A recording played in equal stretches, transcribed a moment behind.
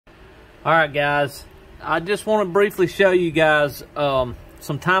All right, guys, I just want to briefly show you guys some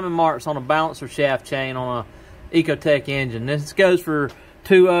timing marks on a balancer shaft chain on a Ecotec engine. This goes for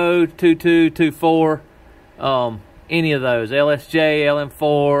 2.0, 2.2, 2.4, any of those, LSJ,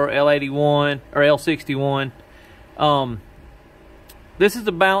 LM4, L81, or L61. This is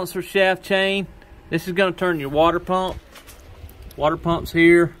the balancer shaft chain. This is going to turn your water pump. Water pump's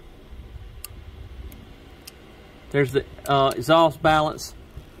here. There's the exhaust balance,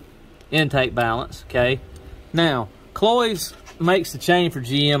 intake balance, okay? Now, Cloy's makes the chain for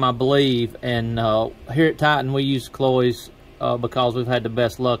GM, I believe, and here at Titan we use Cloy's because we've had the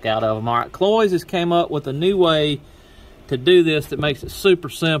best luck out of them. All right, Cloy's has came up with a new way to do this that makes it super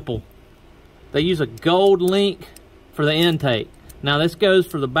simple. They use a gold link for the intake. Now, this goes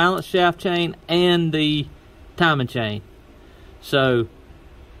for the balance shaft chain and the timing chain. So,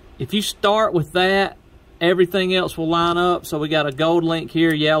 if you start with that, everything else will line up. So we got a gold link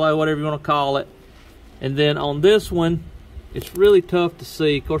here, yellow, whatever you want to call it. And then on this one, it's really tough to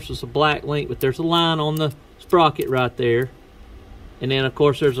see. Of course, it's a black link, but there's a line on the sprocket right there. And then, of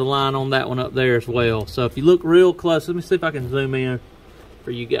course, there's a line on that one up there as well. So if you look real close, let me see if I can zoom in for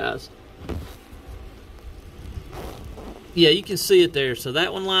you guys. Yeah, you can see it there. So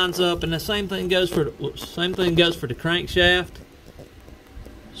that one lines up, and the same thing goes for the crankshaft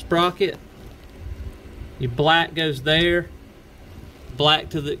sprocket. Your black goes there, black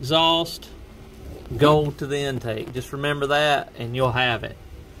to the exhaust, gold to the intake. Just remember that and you'll have it.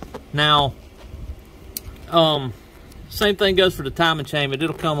 Now, same thing goes for the timing chain, but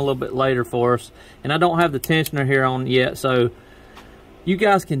it'll come a little bit later for us. And I don't have the tensioner here on yet, so you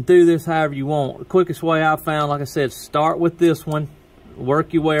guys can do this however you want. The quickest way I've found, like I said, start with this one,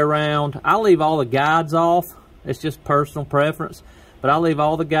 work your way around. I leave all the guides off. It's just personal preference, but I leave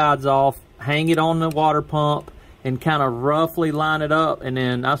all the guides off. Hang it on the water pump and kind of roughly line it up, and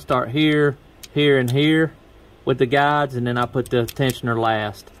then I start here, here, and here with the guides, and then I put the tensioner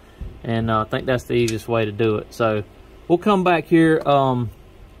last. And I think that's the easiest way to do it. So we'll come back here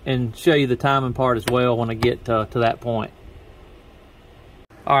and show you the timing part as well when I get to that point.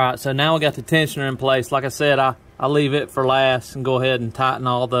 All right, so now we got the tensioner in place. Like I said, I leave it for last and go ahead and tighten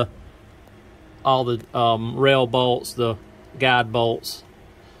all the rail bolts, the guide bolts.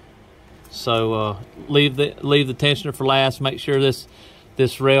 So leave the tensioner for last. Make sure this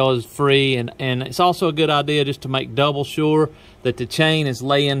rail is free, and it's also a good idea just to make double sure that the chain is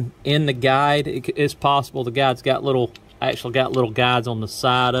laying in the guide. It's possible the guide's got little guides on the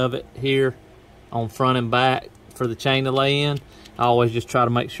side of it here, on front and back for the chain to lay in. I always just try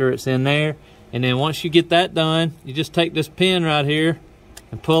to make sure it's in there, and then once you get that done, you just take this pin right here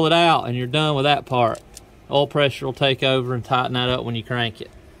and pull it out, and you're done with that part. Oil pressure will take over and tighten that up when you crank it.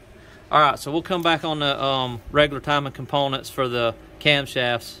 All right, so we'll come back on the regular timing components for the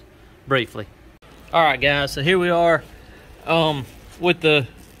camshafts briefly. All right, guys, so here we are with the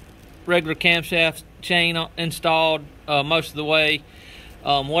regular camshaft chain installed most of the way.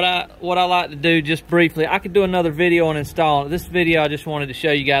 What I like to do just briefly, I could do another video on installing it. This video, I just wanted to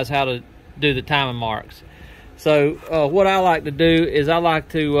show you guys how to do the timing marks. So what I like to do is I like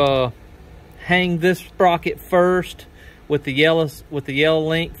to hang this sprocket first with the yellow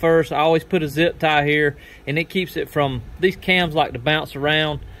link first. I always put a zip tie here, and it keeps it from, these cams like to bounce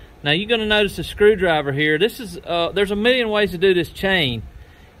around. Now you're going to notice a screwdriver here. This is there's a million ways to do this chain,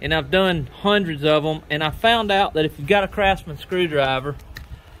 and I've done hundreds of them, and I found out that if you've got a Craftsman screwdriver,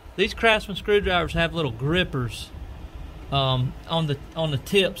 these Craftsman screwdrivers have little grippers on the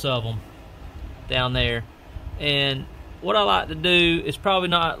tips of them down there. And what I like to do is probably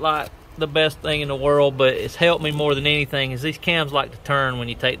not like the best thing in the world, but it's helped me more than anything, is these cams like to turn when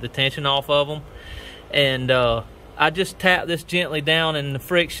you take the tension off of them. And I just tap this gently down, and the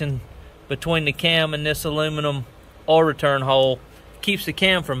friction between the cam and this aluminum oil return hole keeps the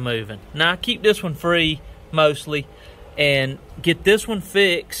cam from moving. Now I keep this one free mostly and get this one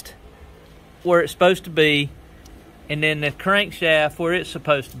fixed where it's supposed to be, and then the crankshaft where it's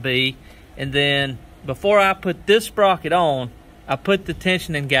supposed to be. And then before I put this sprocket on, I put the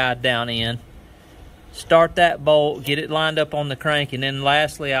tensioning guide down in, start that bolt, get it lined up on the crank, and then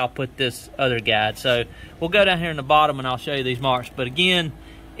lastly I'll put this other guide. So we'll go down here in the bottom and I'll show you these marks. But again,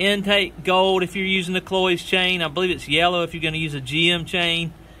 intake gold if you're using the Cloy's chain. I believe it's yellow if you're going to use a GM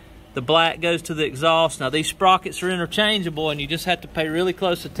chain. The black goes to the exhaust. Now these sprockets are interchangeable, and you just have to pay really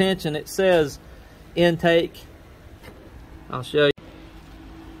close attention. It says intake. I'll show you.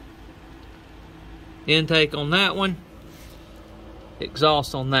 Intake on that one,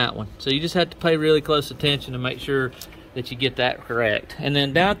 exhaust on that one. So you just have to pay really close attention to make sure that you get that correct. And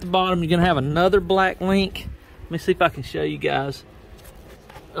then down at the bottom, you're gonna have another black link. Let me see if I can show you guys.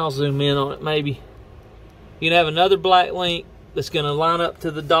 I'll zoom in on it maybe. You can have another black link that's going to line up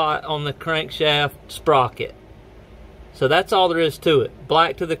to the dot on the crankshaft sprocket. So that's all there is to it.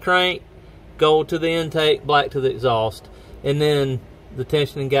 Black to the crank, gold to the intake, black to the exhaust. And then the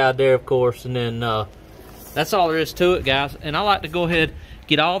tensioning guide there, of course. And then that's all there is to it, guys. And I like to go ahead,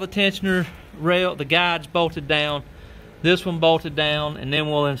 get all the tensioner rail, the guides bolted down, this one bolted down, and then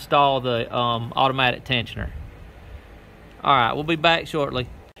we'll install the automatic tensioner. Alright, we'll be back shortly.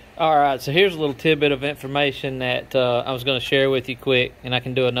 Alright, so here's a little tidbit of information that I was going to share with you quick, and I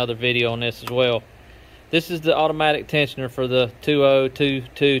can do another video on this as well. This is the automatic tensioner for the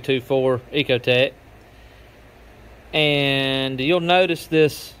 202224 Ecotec. And you'll notice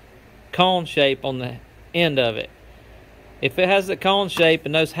this cone shape on the end of it. If it has the cone shape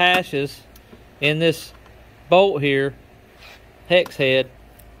and those hashes in this bolt here, hex head,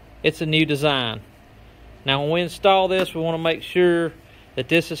 it's a new design. Now when we install this, we want to make sure that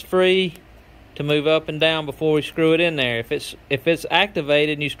this is free to move up and down before we screw it in there. If it's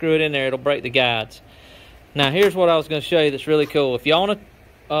activated and you screw it in there, it'll break the guides. Now here's what I was going to show you that's really cool. If you own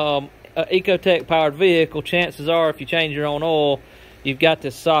a Ecotec powered vehicle, chances are if you change your own oil, you've got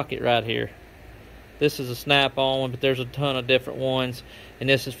this socket right here. This is a snap-on one, but there's a ton of different ones, and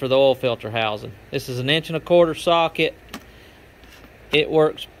this is for the oil filter housing. This is an 1.25 inch socket. It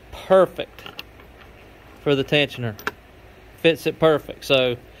works perfect for the tensioner. Fits it perfect.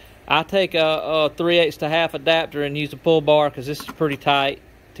 So I take a 3/8 to half adapter and use a pull bar because this is pretty tight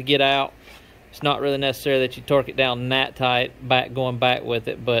to get out. It's not really necessary that you torque it down that tight going back with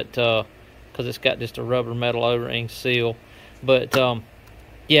it, but because it's got just a rubber metal O-ring seal. But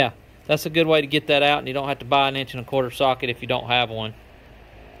yeah, that's a good way to get that out, and you don't have to buy an 1.25 inch socket if you don't have one.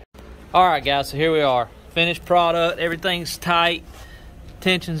 Alright guys, so here we are. Finished product, everything's tight,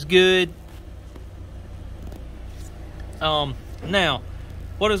 tension's good. Now,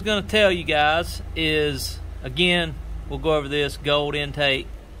 what I was going to tell you guys is, again, we'll go over this: gold intake,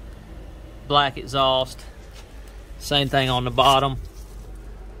 black exhaust, same thing on the bottom,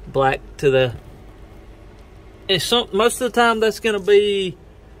 black to the, most of the time that's going to be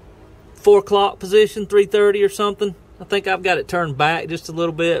 4 o'clock position, 3:30 or something. I think I've got it turned back just a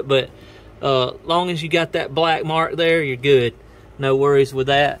little bit, but long as you got that black mark there, you're good. No worries with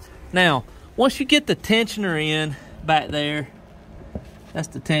that. Now, once you get the tensioner in back there, that's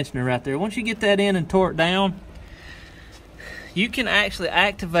the tensioner right there. Once you get that in and torque down, you can actually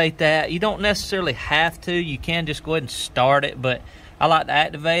activate that. You don't necessarily have to. You can just go ahead and start it, but I like to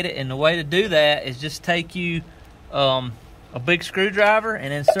activate it, and the way to do that is just take you a big screwdriver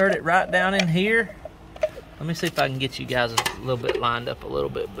and insert it right down in here. Let me see if I can get you guys a little bit lined up a little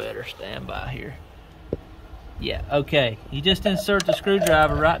bit better. Stand by here. Yeah, okay. You just insert the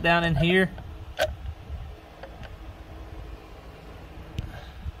screwdriver right down in here.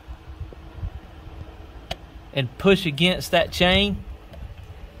 And push against that chain.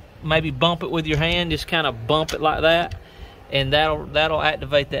 Maybe bump it with your hand, just kind of bump it like that, and that'll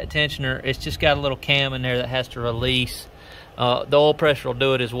activate that tensioner. It's just got a little cam in there that has to release. The oil pressure will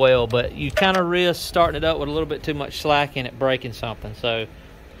do it as well, but you kind of risk starting it up with a little bit too much slack in it breaking something. So,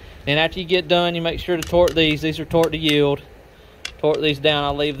 and after you get done, you make sure to torque these. These are torque to yield. Torque these down.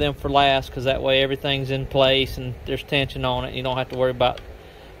 I'll leave them for last because that way everything's in place and there's tension on it. You don't have to worry about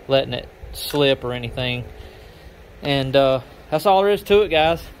letting it slip or anything. And that's all there is to it,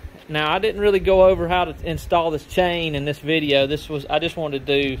 guys. Now, I didn't really go over how to install this chain in this video. I just wanted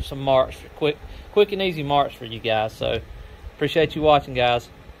to do some marks, quick and easy marks for you guys. So appreciate you watching, guys.